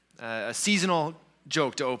a seasonal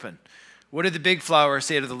joke to open. What did the big flower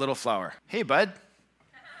say to the little flower? Hey, bud.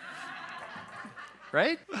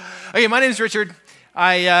 Right? Okay, my name is Richard.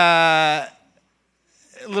 A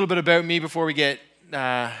little bit about me before we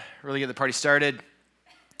really get the party started.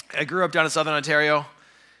 I grew up down in Southern Ontario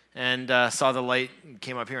and saw the light and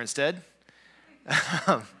came up here instead.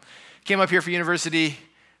 Came up here for university.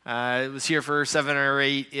 Was here for 7 or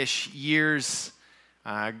 8-ish years.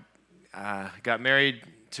 Got married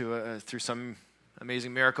through some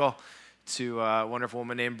amazing miracle to a wonderful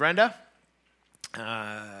woman named Brenda.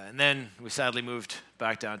 And then we sadly moved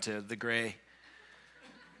back down to the gray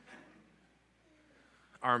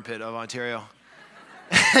armpit of Ontario.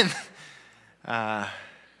 But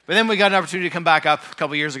then we got an opportunity to come back up a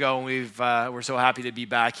couple years ago, and we're so happy to be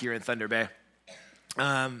back here in Thunder Bay.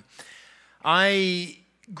 I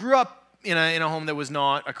grew up in a home that was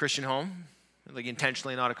not a Christian home, like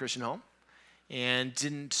intentionally not a Christian home, and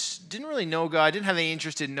didn't really know God, didn't have any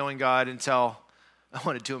interest in knowing God until I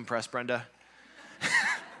wanted to impress Brenda.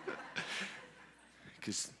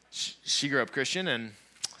 Because she grew up Christian, and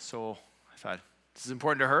so I thought, this is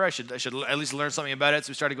important to her. I should at least learn something about it. So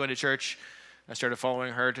we started going to church. I started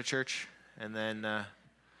following her to church, and then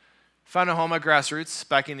found a home at Grassroots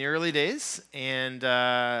back in the early days, and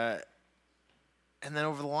then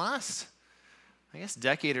over the last, I guess,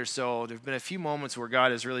 decade or so, there have been a few moments where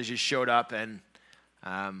God has really just showed up and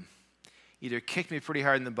either kicked me pretty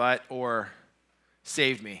hard in the butt or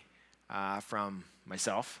saved me from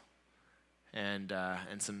myself and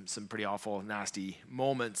some pretty awful, nasty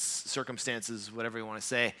moments, circumstances, whatever you want to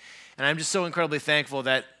say. And I'm just so incredibly thankful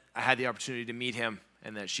that I had the opportunity to meet him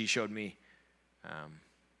and that she showed me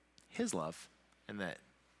his love, and that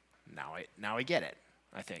now I get it,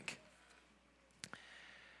 I think.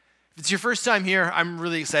 If it's your first time here, I'm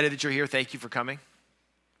really excited that you're here. Thank you for coming.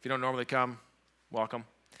 If you don't normally come, welcome.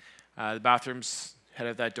 The bathroom's head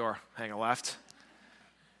out that door, hang a left.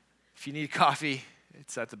 If you need coffee,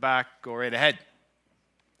 it's at the back, go right ahead.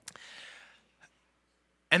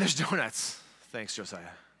 And there's donuts. Thanks, Josiah.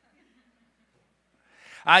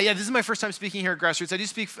 This is my first time speaking here at Grassroots. I do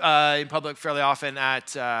speak in public fairly often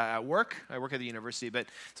at work. I work at the university, but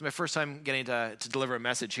it's my first time getting to deliver a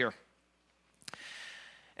message here.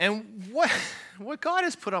 And what God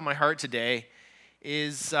has put on my heart today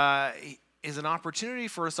is an opportunity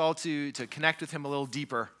for us all to connect with him a little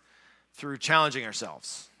deeper through challenging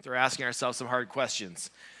ourselves, through asking ourselves some hard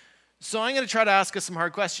questions. So I'm going to try to ask us some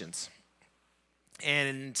hard questions.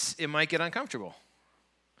 And it might get uncomfortable.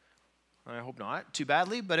 I hope not too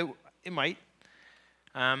badly, but it might.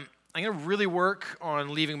 I'm going to really work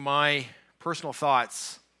on leaving my personal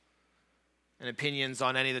thoughts and opinions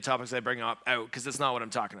on any of the topics I bring up out, because that's not what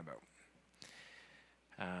I'm talking about.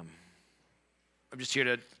 I'm just here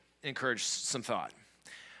to encourage some thought.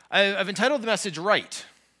 I've entitled the message Right,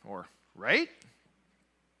 or Right?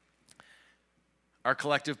 Our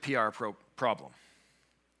collective PR problem.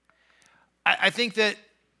 I think that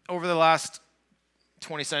over the last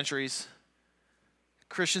 20 centuries,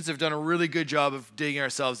 Christians have done a really good job of digging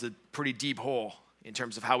ourselves a pretty deep hole in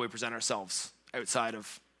terms of how we present ourselves outside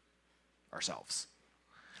of ourselves.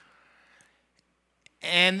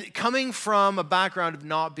 And coming from a background of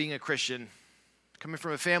not being a Christian, coming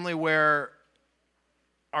from a family where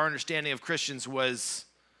our understanding of Christians was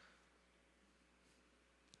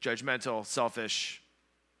judgmental, selfish,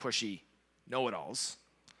 pushy, know-it-alls,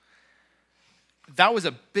 that was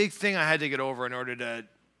a big thing I had to get over in order to,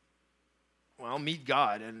 meet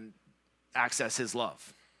God and access his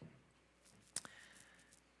love.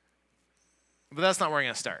 But that's not where I'm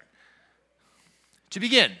going to start. To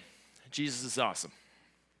begin, Jesus is awesome.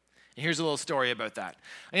 And here's a little story about that.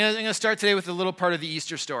 I'm going to start today with a little part of the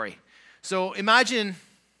Easter story. So imagine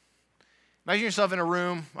yourself in a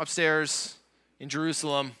room upstairs in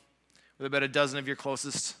Jerusalem with about a dozen of your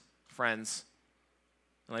closest friends.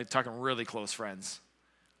 And I'm talking really close friends.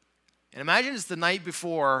 And imagine it's the night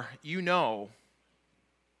before you know,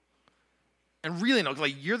 and really know,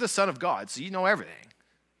 like you're the Son of God, so you know everything.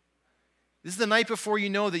 This is the night before you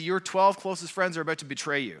know that your 12 closest friends are about to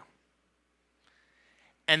betray you.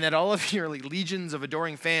 And that all of your legions of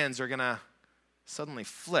adoring fans are going to suddenly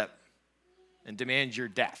flip and demand your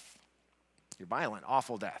death. Your violent,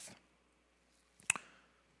 awful death.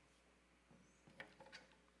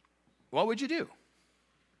 What would you do?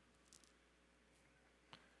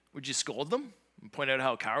 Would you scold them and point out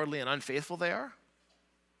how cowardly and unfaithful they are?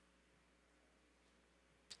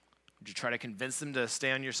 Would you try to convince them to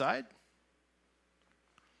stay on your side?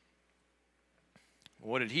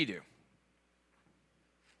 What did he do?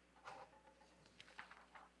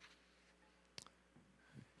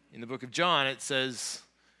 In the book of John, it says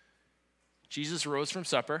Jesus rose from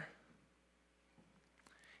supper.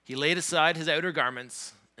 He laid aside his outer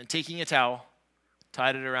garments and taking a towel,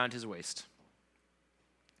 tied it around his waist.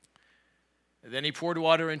 And then he poured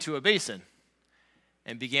water into a basin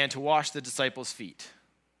and began to wash the disciples' feet.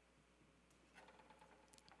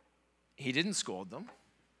 He didn't scold them,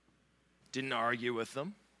 didn't argue with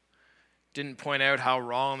them, didn't point out how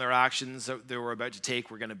wrong their actions that they were about to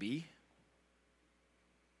take were going to be.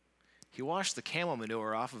 He washed the camel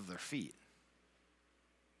manure off of their feet.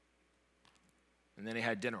 And then he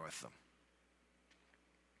had dinner with them.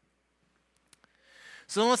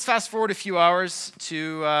 So then let's fast forward a few hours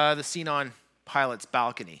to the scene on Pilate's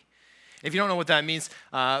balcony. If you don't know what that means,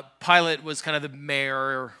 Pilate was kind of the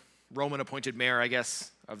mayor, Roman appointed mayor, I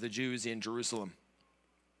guess, of the Jews in Jerusalem.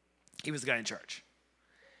 He was the guy in charge.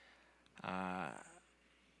 And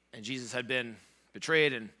Jesus had been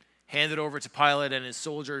betrayed and handed over to Pilate and his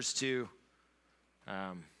soldiers to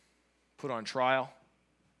put on trial.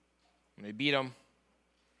 And they beat him.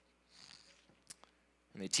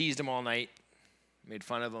 And they teased him all night, made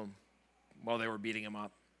fun of him while they were beating him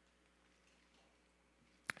up.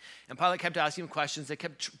 And Pilate kept asking him questions. They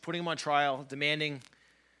kept putting him on trial, demanding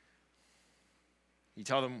he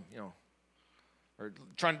tell them, or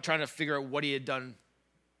trying to figure out what he had done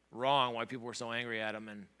wrong, why people were so angry at him.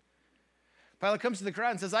 And Pilate comes to the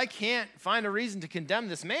crowd and says, I can't find a reason to condemn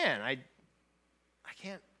this man. I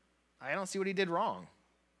don't see what he did wrong.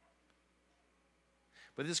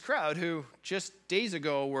 But this crowd, who just days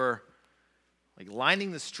ago were like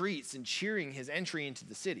lining the streets and cheering his entry into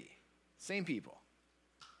the city, same people,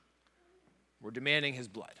 were demanding his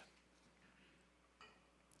blood.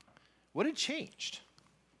 What had changed?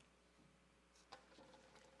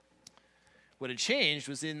 What had changed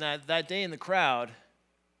was in that day in the crowd,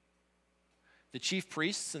 the chief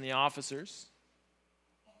priests and the officers,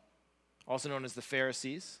 also known as the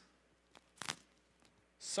Pharisees,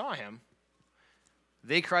 saw him.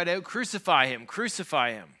 They cried out, crucify him,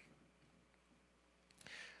 crucify him.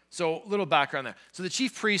 So, little background there. So the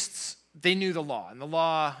chief priests, they knew the law. And the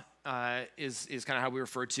law is kind of how we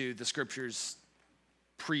refer to the scriptures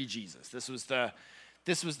pre-Jesus. This was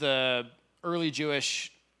the early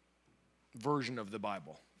Jewish version of the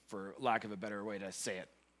Bible, for lack of a better way to say it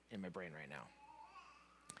in my brain right now.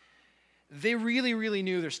 They really, really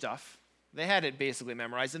knew their stuff. They had it basically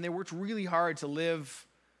memorized, and they worked really hard to live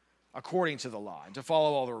according to the law and to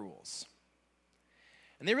follow all the rules.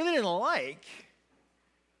 And they really didn't like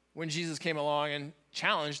when Jesus came along and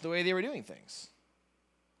challenged the way they were doing things.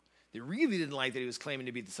 They really didn't like that he was claiming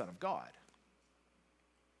to be the Son of God.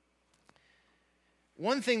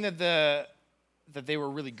 One thing that they were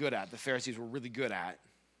really good at, the Pharisees were really good at,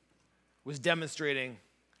 was demonstrating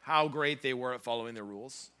how great they were at following the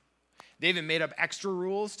rules. They even made up extra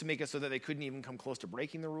rules to make it so that they couldn't even come close to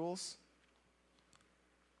breaking the rules.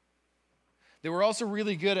 They were also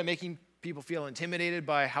really good at making people feel intimidated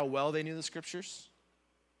by how well they knew the scriptures.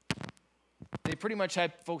 They pretty much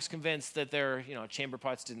had folks convinced that their, chamber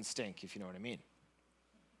pots didn't stink, if you know what I mean.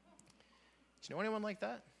 Do you know anyone like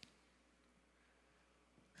that?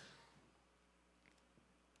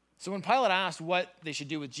 So when Pilate asked what they should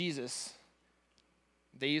do with Jesus,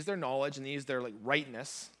 they used their knowledge and they used their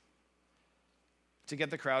rightness to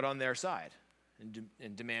get the crowd on their side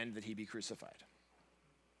and demand that he be crucified.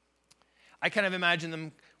 I kind of imagine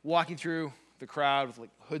them walking through the crowd with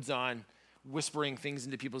hoods on, whispering things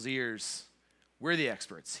into people's ears. We're the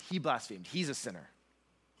experts. He blasphemed. He's a sinner.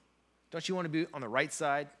 Don't you want to be on the right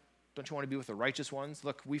side? Don't you want to be with the righteous ones?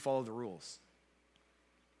 Look, we follow the rules.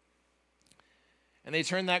 And they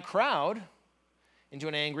turned that crowd into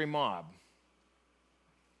an angry mob.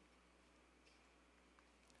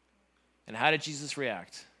 And how did Jesus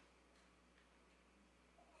react?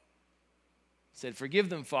 He said, "Forgive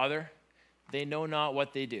them, Father. They know not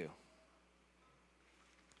what they do."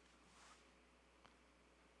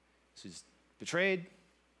 So he's betrayed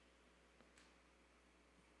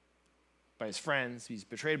by his friends. He's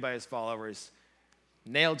betrayed by his followers,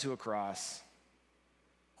 nailed to a cross,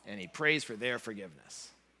 and he prays for their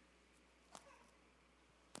forgiveness.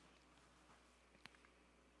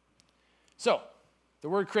 So, the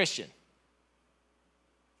word Christian,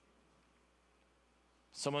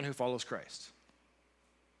 someone who follows Christ.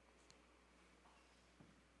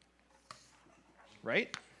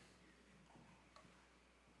 Right?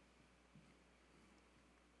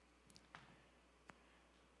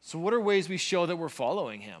 So what are ways we show that we're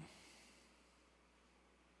following him?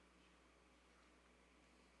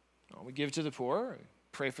 Well, we give to the poor, we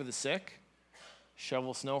pray for the sick,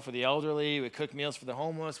 shovel snow for the elderly, we cook meals for the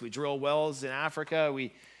homeless, we drill wells in Africa,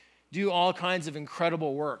 we do all kinds of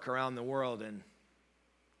incredible work around the world and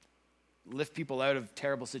lift people out of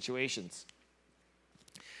terrible situations.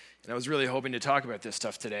 And I was really hoping to talk about this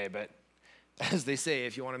stuff today, but as they say,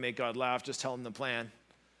 if you want to make God laugh, just tell him the plan.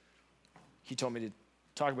 He told me to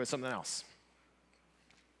talk about something else.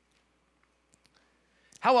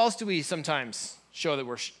 How else do we sometimes show that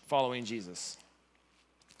we're following Jesus?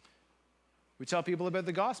 We tell people about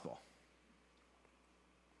the gospel.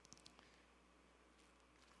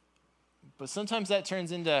 But sometimes that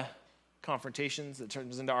turns into confrontations, it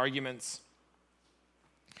turns into arguments.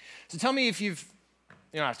 So tell me if you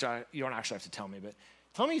don't actually have to tell me, but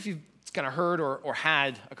tell me if you've kind of heard or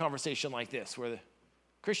had a conversation like this, where the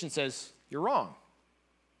Christian says, you're wrong.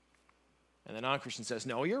 And the non-Christian says,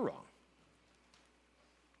 no, you're wrong.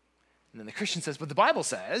 And then the Christian says, but the Bible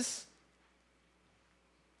says.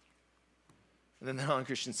 And then the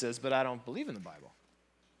non-Christian says, but I don't believe in the Bible.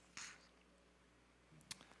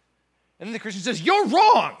 And then the Christian says, you're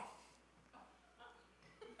wrong.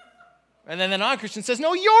 And then the non-Christian says,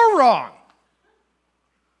 no, you're wrong.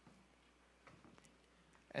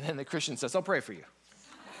 And then the Christian says, I'll pray for you.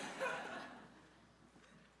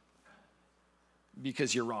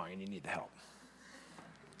 Because you're wrong and you need the help.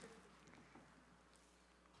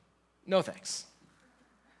 No thanks.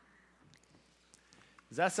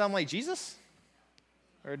 Does that sound like Jesus?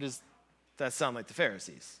 Or does that sound like the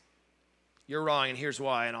Pharisees? You're wrong and here's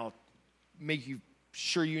why, and I'll make you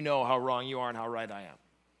sure you know how wrong you are and how right I am.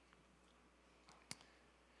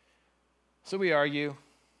 So we argue,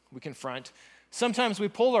 we confront. Sometimes we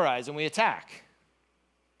polarize and we attack.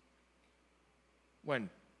 When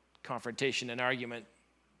confrontation and argument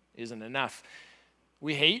isn't enough.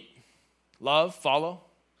 We hate, love, follow.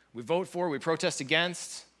 We vote for, we protest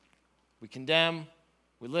against, we condemn,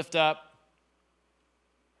 we lift up.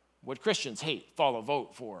 What Christians hate, follow,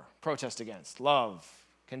 vote for, protest against, love,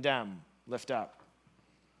 condemn, lift up.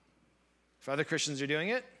 If other Christians are doing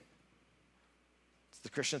it, it's the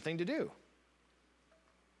Christian thing to do.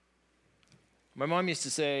 My mom used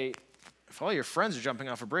to say, if all your friends are jumping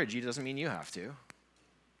off a bridge, it doesn't mean you have to.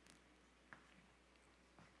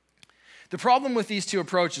 The problem with these two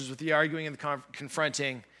approaches, with the arguing and the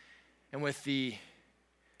confronting, and with the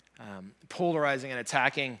polarizing and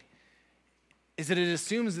attacking, is that it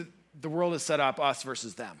assumes that the world is set up us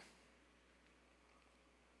versus them.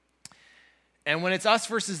 And when it's us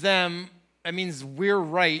versus them, it means we're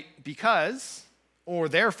right because, or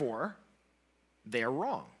therefore, they're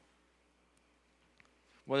wrong.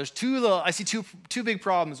 Well, I see two big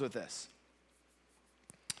problems with this.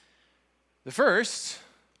 The first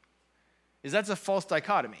is that's a false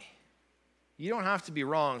dichotomy. You don't have to be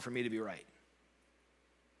wrong for me to be right.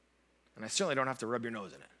 And I certainly don't have to rub your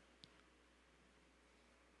nose in it.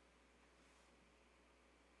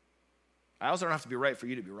 I also don't have to be right for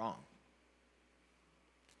you to be wrong.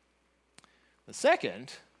 The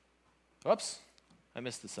second, I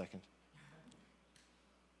missed the second.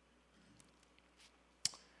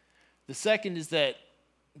 The second is that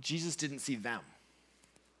Jesus didn't see them.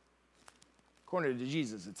 According to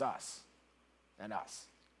Jesus, it's us and us.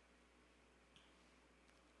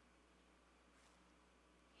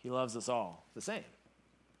 He loves us all the same.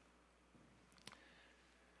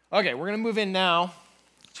 Okay, we're going to move in now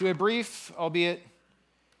to a brief, albeit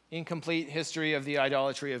incomplete, history of the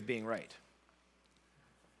idolatry of being right.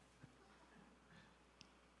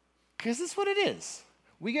 Because this is what it is.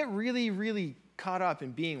 We get really, really caught up in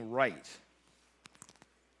being right.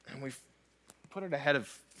 And we've put it ahead of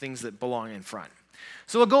things that belong in front.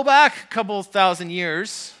 So we'll go back a couple thousand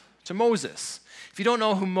years to Moses. If you don't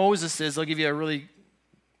know who Moses is, I'll give you a really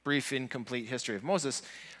brief, incomplete history of Moses.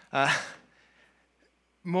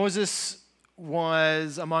 Moses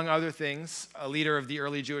was, among other things, a leader of the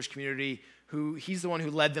early Jewish community. He's the one who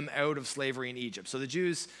led them out of slavery in Egypt. So the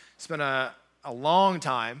Jews spent a long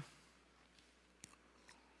time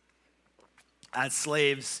as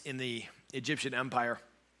slaves in the Egyptian empire.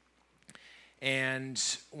 And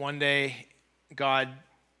one day, God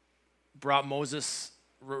brought Moses,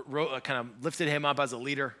 kind of lifted him up as a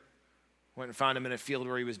leader, went and found him in a field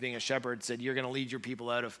where he was being a shepherd, said, you're going to lead your people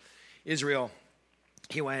out of Israel.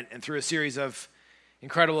 He went, and through a series of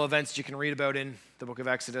incredible events you can read about in the book of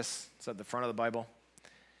Exodus, it's at the front of the Bible,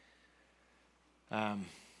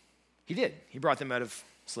 he did. He brought them out of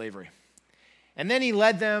slavery. And then he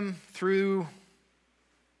led them through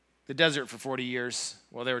the desert for 40 years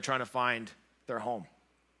while they were trying to find their home.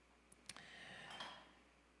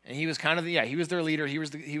 And he was kind of he was their leader. He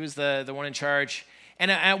was the one in charge. And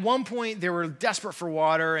at one point, they were desperate for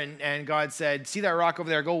water, and God said, see that rock over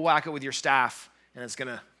there? Go whack it with your staff, and it's going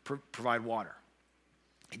to provide water.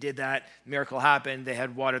 He did that. Miracle happened. They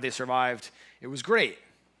had water. They survived. It was great.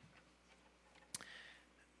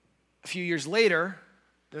 a few years later,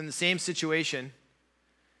 they're in the same situation,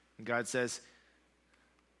 and God says,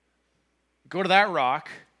 go to that rock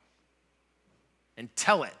and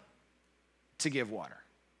tell it to give water.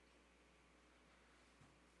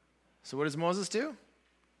 So what does Moses do?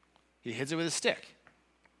 He hits it with a stick.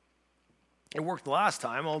 It worked the last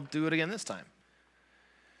time, I'll do it again this time.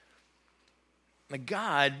 But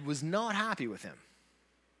God was not happy with him.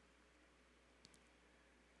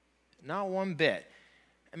 Not one bit.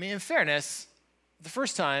 I mean, in fairness, the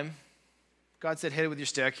first time God said, hit it with your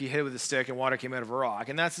stick, he hit it with a stick and water came out of a rock.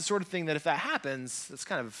 And that's the sort of thing that if that happens, that's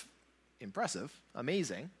kind of impressive,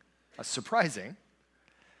 amazing, surprising.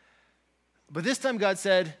 But this time God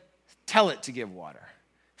said, tell it to give water.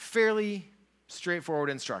 Fairly straightforward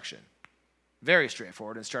instruction. Very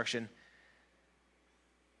straightforward instruction.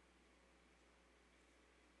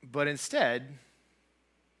 But instead,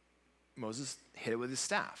 Moses hit it with his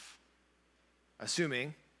staff,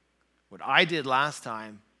 assuming what I did last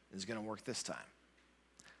time is going to work this time.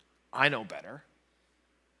 I know better.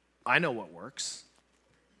 I know what works.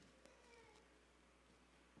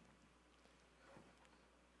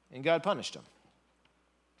 And God punished him.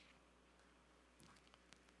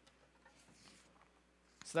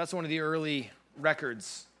 So that's one of the early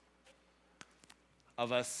records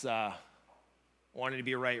of us wanting to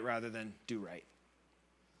be right rather than do right.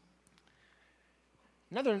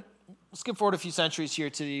 We'll skip forward a few centuries here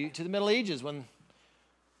to the Middle Ages when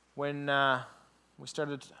we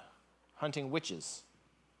started hunting witches.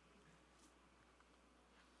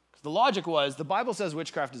 The logic was, the Bible says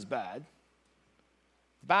witchcraft is bad.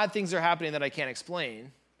 Bad things are happening that I can't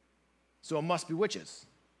explain, so it must be witches.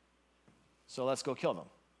 So let's go kill them.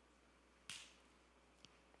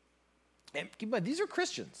 And keep in mind, these are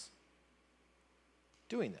Christians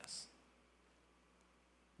doing this.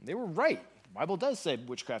 They were right. The Bible does say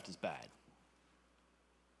witchcraft is bad.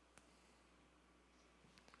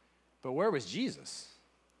 But where was Jesus?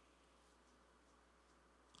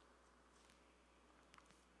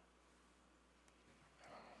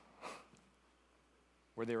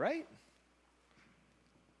 Were they right?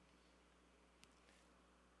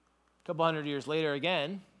 A couple hundred years later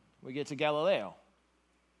again, we get to Galileo.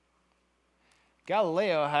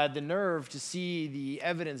 Galileo had the nerve to see the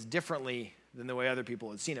evidence differently than the way other people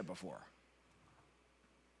had seen it before.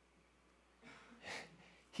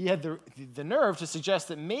 He had the nerve to suggest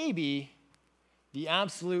that maybe the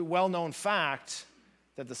absolute well-known fact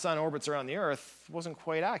that the sun orbits around the earth wasn't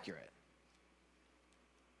quite accurate.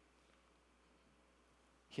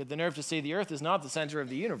 He had the nerve to say the earth is not the center of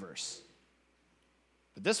the universe.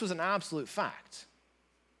 But this was an absolute fact.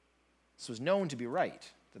 This was known to be right,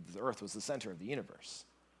 that the earth was the center of the universe.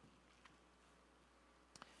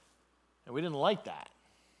 And we didn't like that.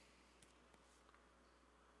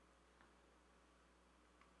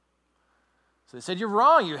 So they said, you're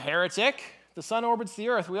wrong, you heretic. The sun orbits the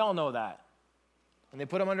earth. We all know that. And they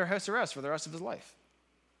put him under house arrest for the rest of his life.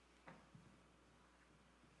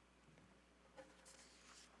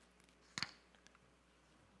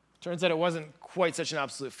 Turns out it wasn't quite such an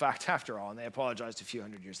absolute fact after all, and they apologized a few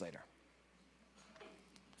hundred years later.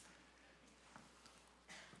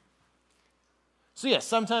 So yes,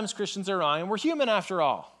 sometimes Christians are wrong, and we're human after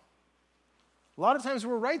all. A lot of times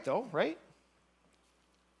we're right, though, right?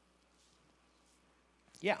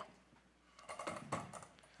 Yeah.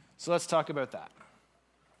 So let's talk about that.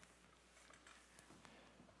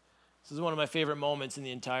 This is one of my favorite moments in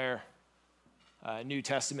the entire New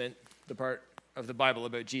Testament, the part of the Bible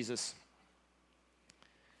about Jesus.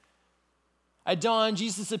 At dawn,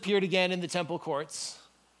 Jesus appeared again in the temple courts,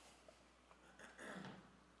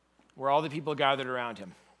 where all the people gathered around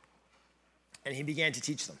him, and he began to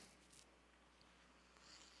teach them.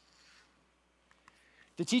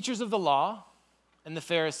 The teachers of the law and the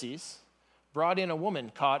Pharisees brought in a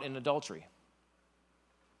woman caught in adultery.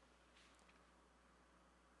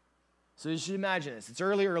 So you should imagine this. It's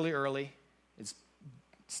early. It's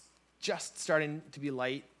just starting to be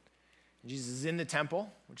light. Jesus is in the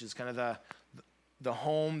temple, which is kind of the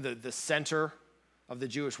home, the center of the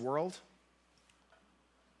Jewish world,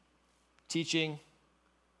 teaching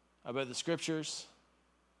about the scriptures.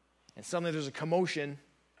 And suddenly there's a commotion,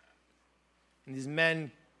 and these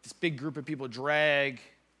men, this big group of people, drag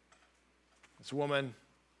this woman,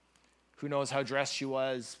 who knows how dressed she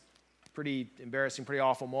was, pretty embarrassing, pretty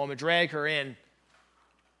awful moment, drag her in.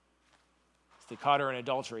 They caught her in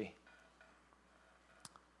adultery.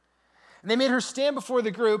 And they made her stand before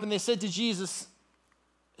the group, and they said to Jesus,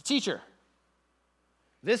 "Teacher,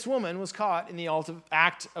 this woman was caught in the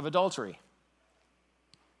act of adultery.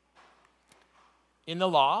 In the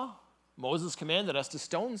law, Moses commanded us to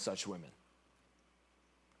stone such women.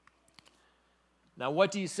 Now,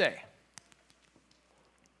 what do you say?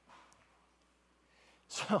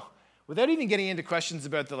 So, without even getting into questions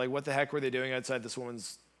about what the heck were they doing outside this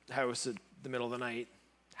woman's house at the middle of the night?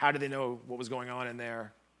 How did they know what was going on in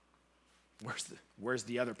there? Where's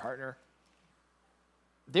the other partner?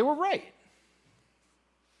 They were right.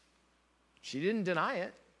 She didn't deny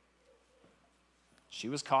it. She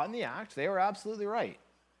was caught in the act. They were absolutely right.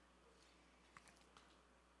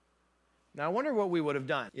 Now, I wonder what we would have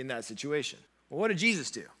done in that situation. Well, what did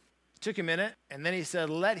Jesus do? He took a minute, and then he said,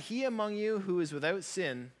 "Let he among you who is without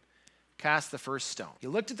sin cast the first stone." He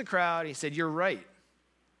looked at the crowd, and he said, "You're right.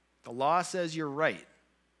 The law says you're right.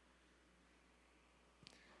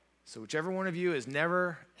 So whichever one of you has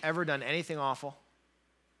never, ever done anything awful,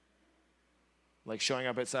 like showing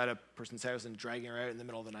up outside a person's house and dragging her out in the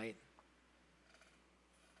middle of the night,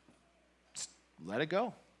 just let it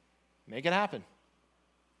go. Make it happen."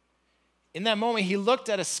 In that moment, he looked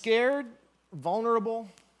at a scared,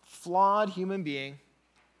 vulnerable, flawed human being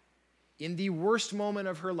in the worst moment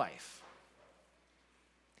of her life.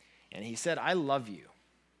 And he said, "I love you."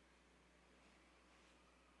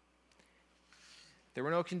 There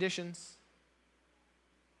were no conditions.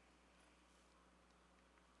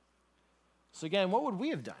 So again, what would we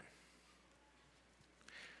have done?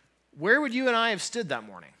 Where would you and I have stood that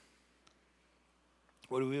morning?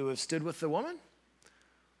 Would we have stood with the woman?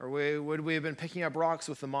 Or would we have been picking up rocks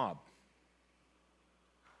with the mob?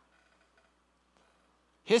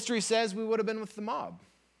 History says we would have been with the mob.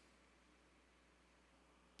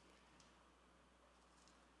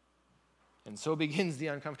 And so begins the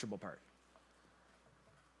uncomfortable part.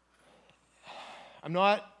 I'm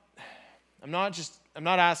not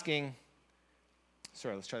asking.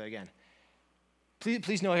 Sorry, let's try that again.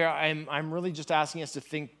 Please know here, I'm really just asking us to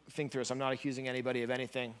think through this. I'm not accusing anybody of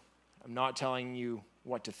anything. I'm not telling you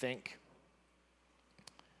what to think.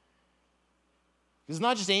 It's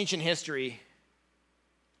not just ancient history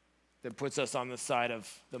that puts us on the side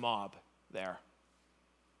of the mob there.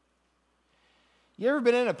 You ever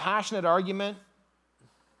been in a passionate argument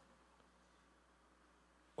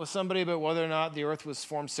with somebody about whether or not the earth was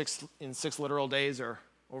formed in 6 literal days or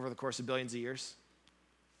over the course of billions of years?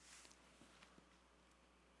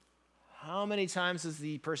 How many times has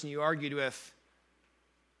the person you argued with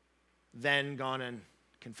then gone and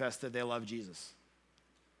confessed that they love Jesus?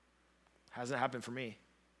 Hasn't happened for me.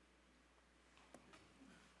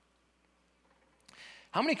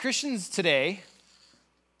 How many Christians today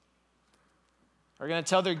are going to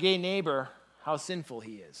tell their gay neighbor how sinful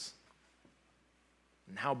he is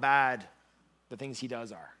and how bad the things he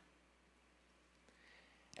does are?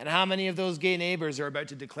 And how many of those gay neighbors are about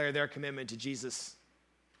to declare their commitment to Jesus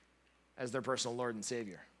as their personal Lord and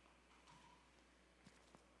Savior?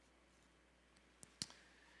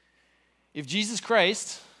 If Jesus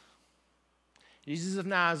Christ, Jesus of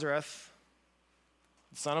Nazareth,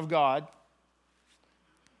 the Son of God,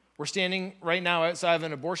 were standing right now outside of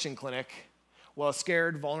an abortion clinic while a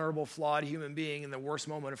scared, vulnerable, flawed human being in the worst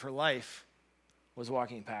moment of her life was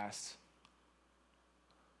walking past,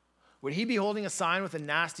 would he be holding a sign with a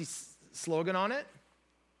nasty slogan on it,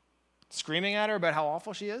 screaming at her about how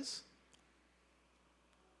awful she is?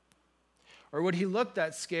 Or would he look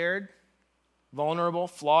that scared, vulnerable,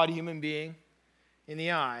 flawed human being in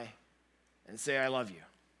the eye and say, "I love you"?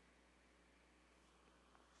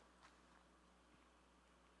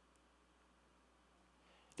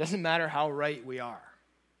 Doesn't matter how right we are,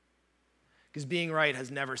 because being right has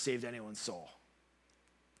never saved anyone's soul.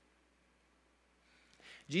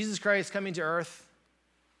 Jesus Christ coming to earth,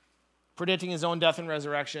 predicting his own death and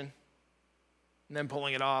resurrection, and then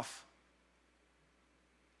pulling it off,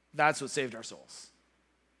 that's what saved our souls.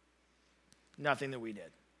 Nothing that we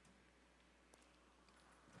did.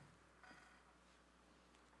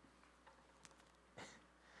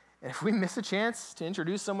 And if we miss a chance to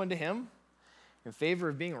introduce someone to him in favor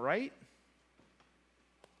of being right,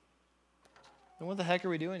 then what the heck are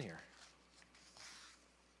we doing here?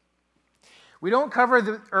 We don't cover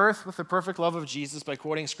the earth with the perfect love of Jesus by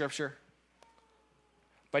quoting scripture,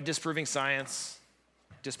 by disproving science,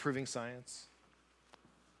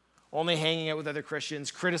 only hanging out with other Christians,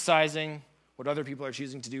 criticizing what other people are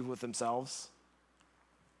choosing to do with themselves.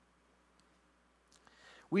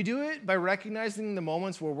 We do it by recognizing the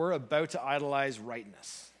moments where we're about to idolize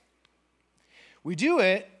rightness. We do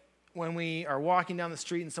it when we are walking down the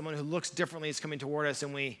street and someone who looks differently is coming toward us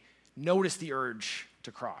and we notice the urge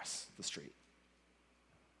to cross the street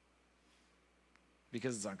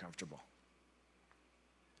because it's uncomfortable.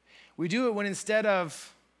 We do it when instead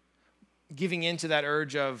of giving into that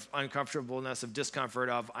urge of uncomfortableness, of discomfort,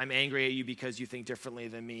 of I'm angry at you because you think differently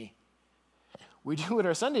than me, We do what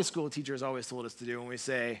our Sunday school teachers always told us to do when we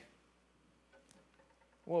say,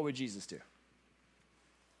 what would Jesus do?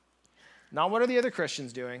 Not what are the other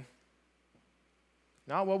Christians doing?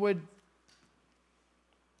 Not what would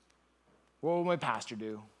my pastor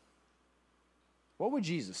do? What would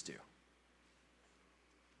Jesus do?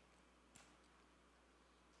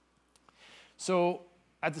 So,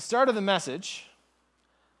 at the start of the message,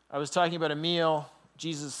 I was talking about a meal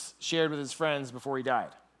Jesus shared with his friends before he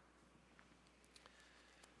died.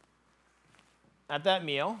 At that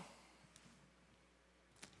meal,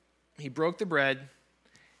 he broke the bread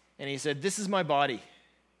and he said, "This is my body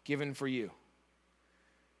given for you.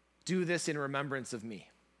 Do this in remembrance of me."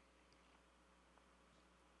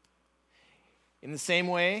 In the same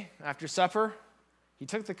way, after supper, he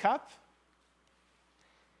took the cup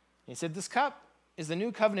and he said, "This cup is the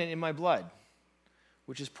new covenant in my blood,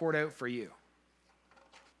 which is poured out for you."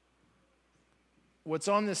 What's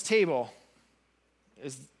on this table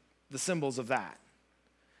is the symbols of that.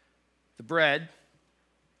 The bread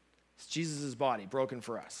is Jesus' body broken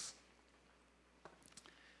for us.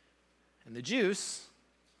 And the juice,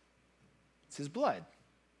 it's his blood,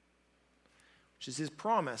 which is his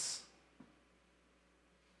promise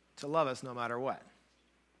to love us no matter what.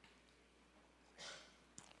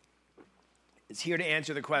 It's here to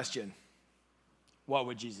answer the question, what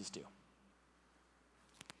would Jesus do?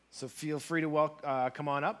 So feel free to come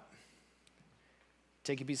on up,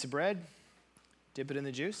 take a piece of bread, dip it in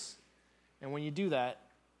the juice, and when you do that,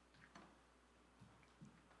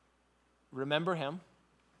 remember him,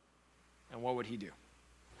 and what would he do?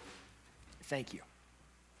 Thank you.